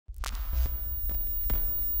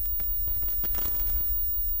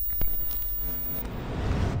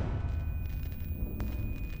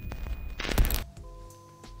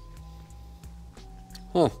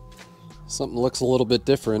Huh, something looks a little bit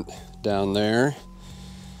different down there.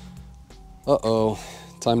 Uh-oh,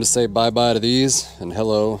 time to say bye-bye to these and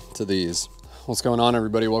hello to these. What's going on,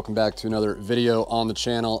 everybody? Welcome back to another video on the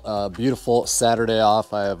channel. Beautiful Saturday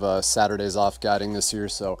off. I have Saturdays off guiding this year,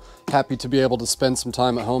 so happy to be able to spend some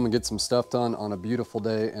time at home and get some stuff done on a beautiful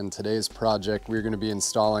day. And today's project, we're going to be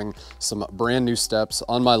installing some brand new steps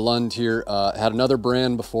on my LUND here. Had another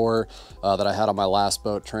brand before that I had on my last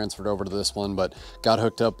boat, transferred over to this one, but got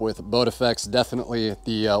hooked up with BoatEFX, definitely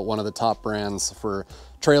the one of the top brands for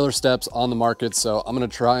trailer steps on the market. So I'm gonna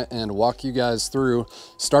try and walk you guys through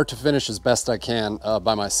start to finish as best I can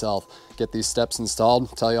by myself, get these steps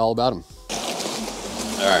installed, tell you all about them.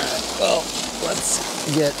 All right, well,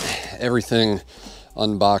 let's get everything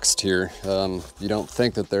unboxed here. You don't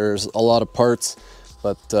think that there's a lot of parts,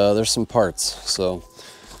 but there's some parts. So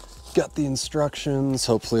got the instructions,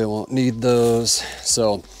 hopefully I won't need those.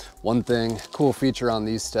 So one thing, cool feature on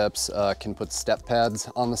these steps, can put step pads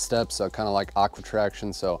on the steps, so kind of like aqua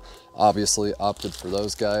traction. So obviously opted for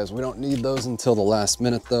those guys. We don't need those until the last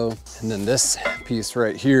minute though. And then this piece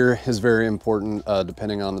right here is very important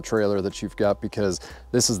depending on the trailer that you've got, because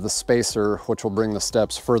this is the spacer which will bring the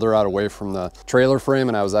steps further out away from the trailer frame.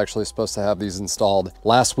 And I was actually supposed to have these installed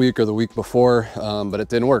last week or the week before, but it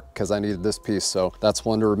didn't work because I needed this piece. So that's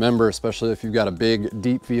one to remember, especially if you've got a big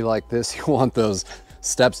deep V like this. You want those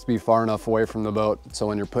steps to be far enough away from the boat so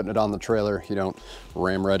when you're putting it on the trailer, you don't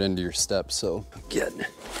ram right into your steps. So get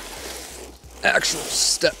actual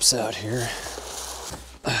steps out here.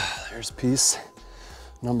 There's piece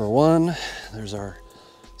number one. There's our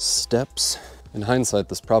steps. In hindsight,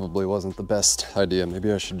 this probably wasn't the best idea.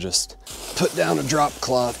 Maybe I should just put down a drop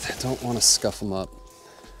cloth. I don't want to scuff them up.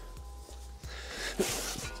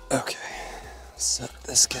 Okay, set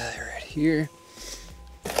this guy right here.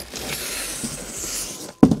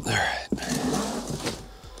 All right,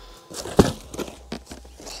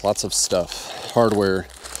 lots of stuff, hardware,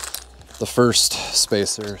 the first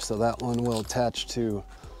spacer. So that one will attach to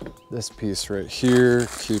this piece right here,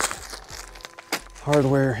 keep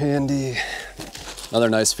hardware handy. Another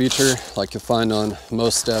nice feature, like you'll find on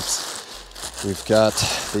most steps, we've got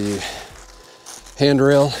the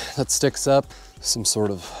handrail that sticks up, some sort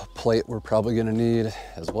of plate we're probably gonna need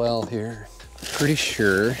as well here. Pretty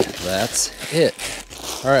sure that's it.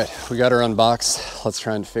 All right, we got her unboxed. Let's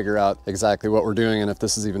try and figure out exactly what we're doing and if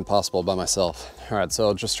this is even possible by myself. All right, so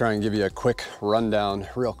I'll just try and give you a quick rundown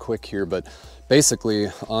real quick here, but basically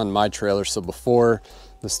on my trailer, so before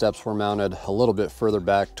the steps were mounted a little bit further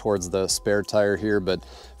back towards the spare tire here, but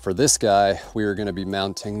for this guy, we are gonna be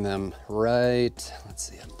mounting them right, let's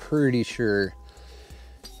see, I'm pretty sure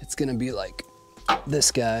it's gonna be like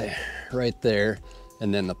this guy right there.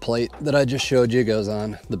 And then the plate that I just showed you goes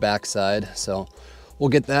on the back side. So we'll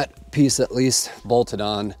get that piece at least bolted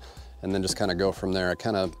on and then just kind of go from there. I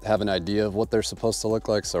kind of have an idea of what they're supposed to look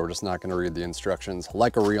like, so we're just not gonna read the instructions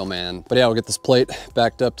like a real man. But yeah, we'll get this plate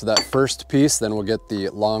backed up to that first piece, then we'll get the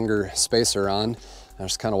longer spacer on and I'll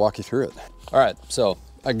just kind of walk you through it. All right, so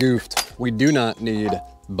I goofed. We do not need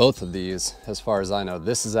both of these as far as I know.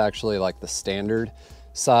 This is actually like the standard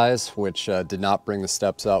size, which did not bring the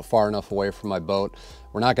steps out far enough away from my boat.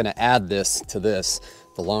 We're not going to add this to this.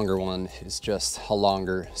 The longer one is just a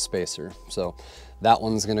longer spacer. So that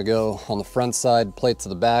one's going to go on the front side, plate to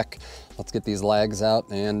the back. Let's get these lags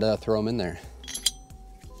out and throw them in there.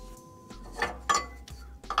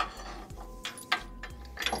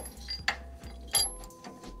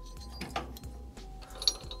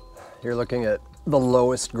 You're looking at the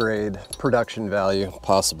lowest grade production value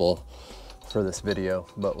possible for this video,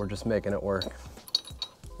 but we're just making it work.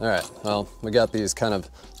 All right, well, we got these kind of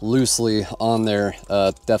loosely on there.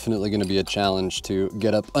 Definitely gonna be a challenge to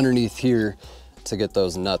get up underneath here to get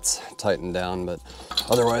those nuts tightened down, but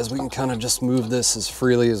otherwise we can kind of just move this as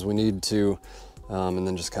freely as we need to and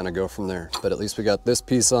then just kind of go from there. But at least we got this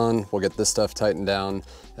piece on, we'll get this stuff tightened down,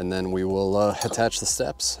 and then we will attach the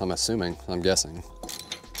steps, I'm assuming, I'm guessing.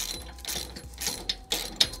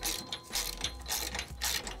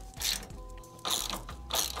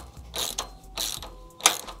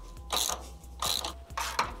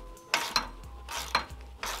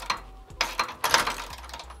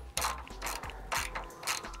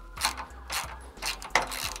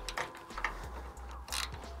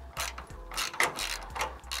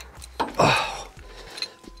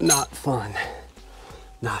 Not fun,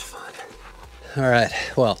 not fun. All right,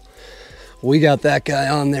 well, we got that guy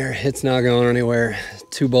on there. It's not going anywhere.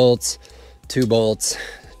 Two bolts,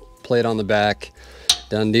 plate on the back,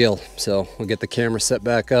 done deal. So we'll get the camera set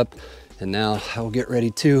back up and now I will get ready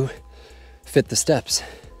to fit the steps.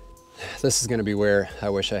 This is gonna be where I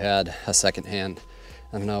wish I had a second hand.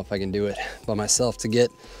 I don't know if I can do it by myself to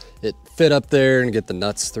get it fit up there and get the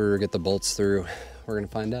nuts through, get the bolts through. We're gonna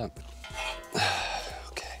find out.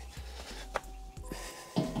 Okay.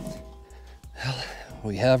 Well,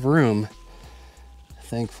 we have room.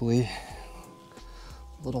 Thankfully,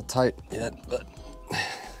 a little tight yet, but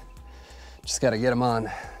just gotta get them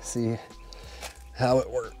on, see how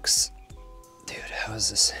it works. Dude, how is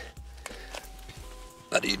this?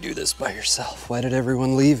 How do you do this by yourself? Why did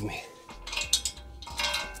everyone leave me?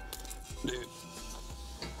 Dude.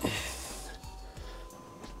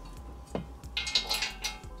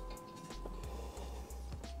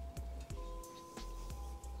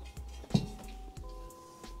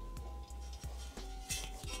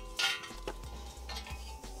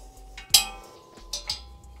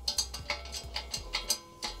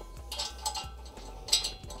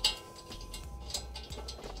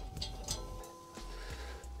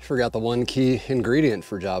 Forgot the one key ingredient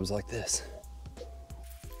for jobs like this.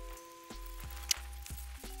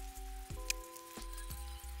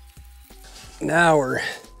 Now we're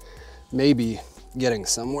maybe getting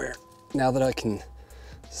somewhere. Now that I can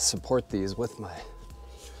support these with my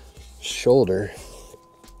shoulder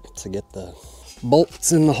to get the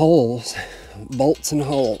bolts in the holes, bolts and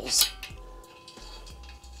holes.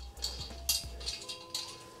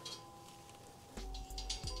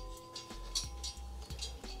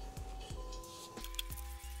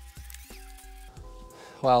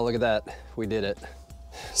 Wow, look at that, we did it.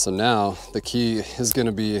 So now the key is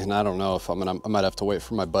gonna be, and I don't know if I might have to wait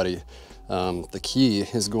for my buddy. The key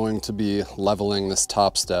is going to be leveling this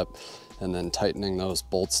top step and then tightening those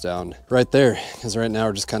bolts down right there. Because right now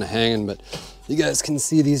we're just kind of hanging, but you guys can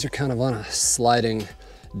see these are kind of on a sliding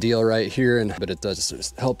deal right here, but it does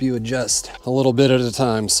just help you adjust a little bit at a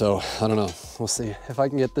time. So I don't know, we'll see if I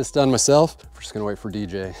can get this done myself. We're just gonna wait for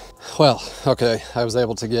DJ. Well, okay, I was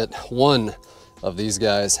able to get one of these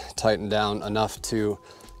guys tightened down enough to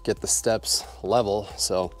get the steps level.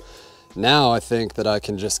 So now I think that I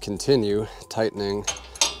can just continue tightening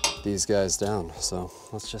these guys down. So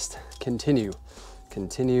let's just continue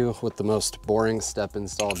with the most boring step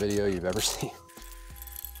install video you've ever seen.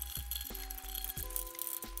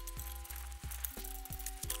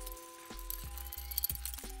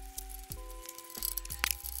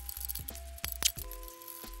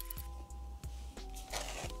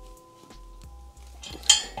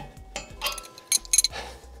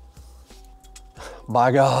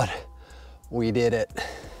 By God, we did it.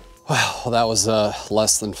 Wow, well, that was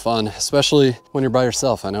less than fun, especially when you're by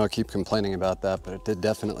yourself. I know I keep complaining about that, but it did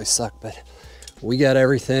definitely suck. But we got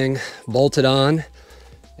everything bolted on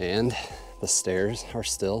and the stairs are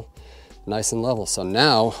still nice and level. So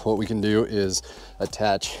now what we can do is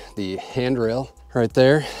attach the handrail right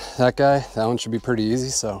there. That guy, that one should be pretty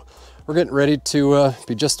easy. So we're getting ready to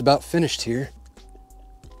be just about finished here.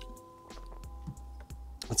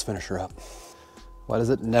 Let's finish her up. Why does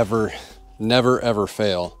it never ever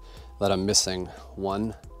fail that I'm missing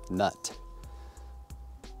one nut?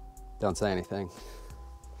 Don't say anything.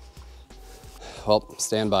 Well,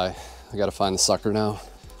 stand by. I gotta find the sucker now.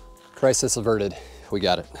 Crisis averted, we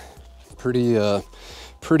got it.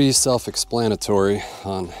 Pretty self-explanatory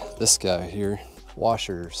on this guy here.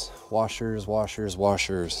 Washers, washers, washers,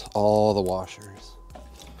 washers, all the washers.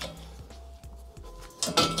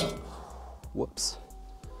 Whoops.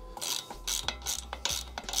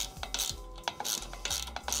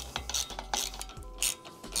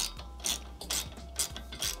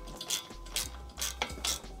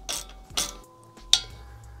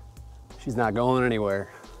 She's not going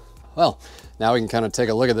anywhere. Well, now we can kind of take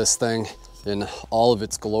a look at this thing in all of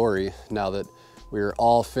its glory. Now that we're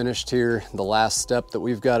all finished here, the last step that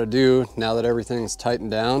we've got to do, now that everything's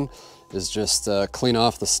tightened down, is just clean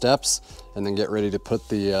off the steps and then get ready to put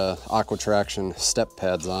the Aqua Traction step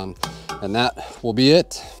pads on. And that will be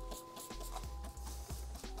it.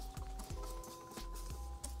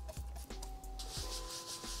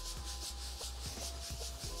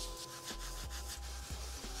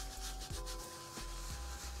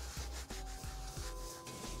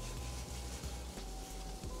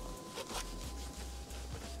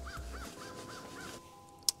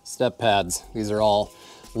 Step pads, these are all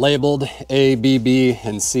labeled A, B, B,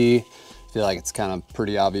 and C. I feel like it's kind of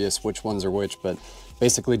pretty obvious which ones are which, but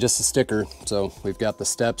basically just a sticker. So we've got the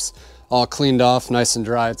steps all cleaned off, nice and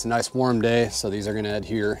dry. It's a nice warm day, so these are gonna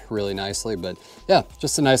adhere really nicely. But yeah,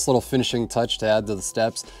 just a nice little finishing touch to add to the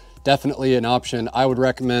steps. Definitely an option I would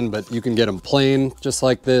recommend, but you can get them plain just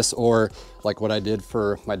like this, or like what I did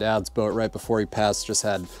for my dad's boat right before he passed, just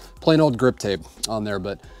had plain old grip tape on there,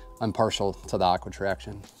 but I'm partial to the Aqua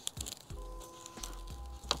Traction.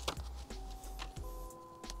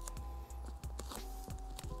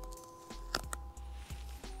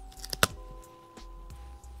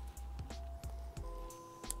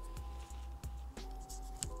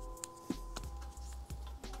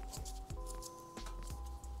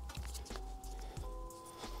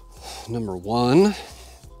 number 1.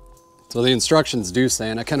 So the instructions do say,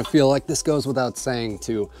 and I kind of feel like this goes without saying,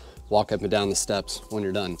 to walk up and down the steps when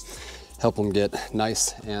you're done. Help them get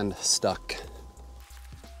nice and stuck.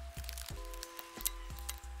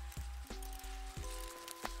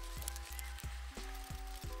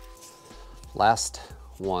 Last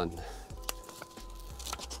one.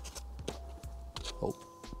 Oh.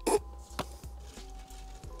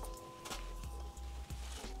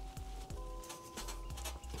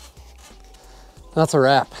 That's a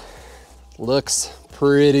wrap. Looks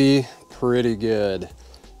pretty good,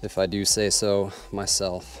 if I do say so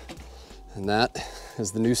myself. And that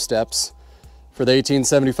is the new steps for the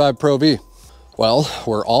 1875 Pro V. Well,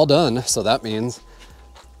 we're all done, so that means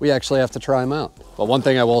we actually have to try them out. But one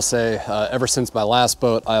thing I will say, ever since my last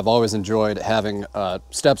boat, I've always enjoyed having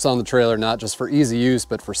steps on the trailer, not just for easy use,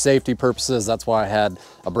 but for safety purposes. That's why I had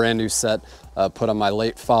a brand new set put on my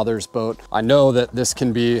late father's boat. I know that this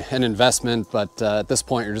can be an investment, but at this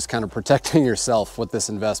point, you're just kind of protecting yourself with this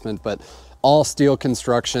investment. But all steel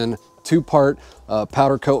construction, 2-part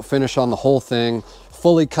powder coat finish on the whole thing,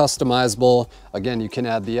 fully customizable. Again, you can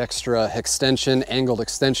add the extra extension, angled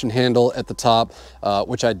extension handle at the top,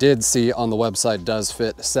 which I did see on the website does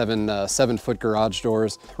fit 7-foot garage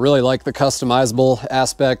doors. Really like the customizable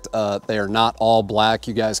aspect. They are not all black.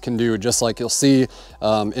 You guys can do, just like you'll see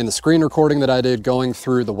in the screen recording that I did, going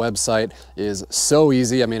through the website is so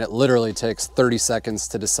easy. I mean, it literally takes 30 seconds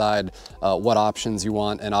to decide what options you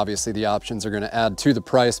want. And obviously the options are gonna add to the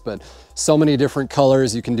price, but so many different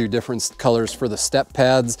colors. You can do different colors for the step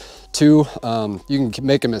pads too. You can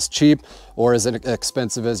make them as cheap or as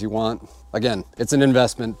expensive as you want. Again, it's an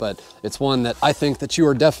investment, but it's one that I think that you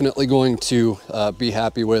are definitely going to be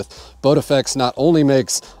happy with. BoatEFX not only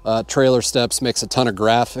makes trailer steps, makes a ton of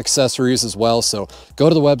graph accessories as well. So go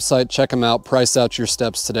to the website, check them out, price out your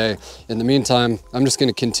steps today. In the meantime, I'm just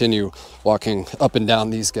gonna continue walking up and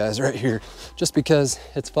down these guys right here, just because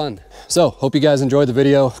it's fun. So hope you guys enjoyed the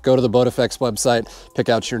video. Go to the BoatEFX website, pick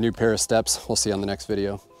out your new pair of steps. We'll see you on the next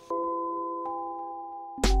video.